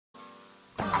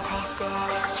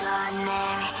tasted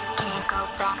extraordinary, can't go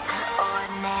back to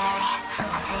ordinary.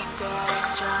 I tasted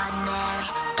extraordinary,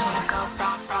 can't go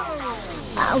back.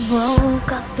 I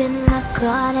woke up in the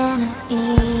Garden of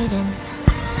Eden,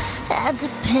 had to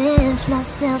pinch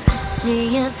myself to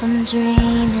see if I'm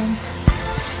dreaming.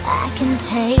 I can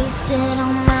taste it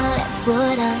on my lips,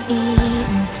 what I've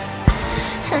eaten,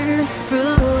 and this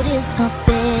fruit is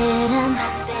forbidden.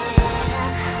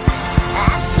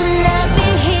 I should not be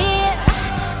here,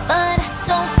 but I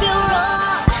don't feel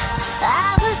wrong.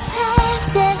 I was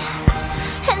tempted,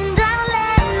 and I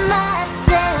let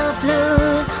myself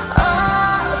lose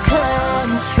all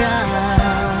control.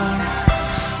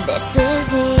 This is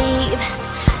Eve,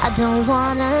 I don't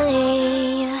wanna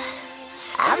leave.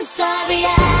 I'm sorry,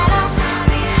 Adam,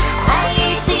 I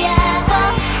ate the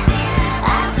apple.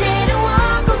 I didn't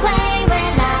walk away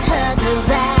when I heard the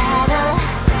rattle.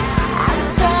 I'm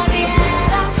sorry,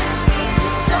 Adam,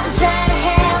 don't try to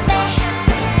help me.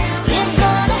 You're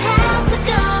gonna have to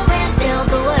go and build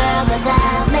the world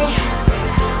without me.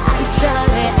 I'm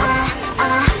sorry,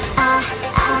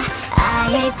 I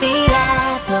ate the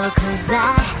apple, 'cause I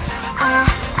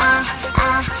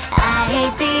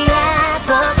ate the apple.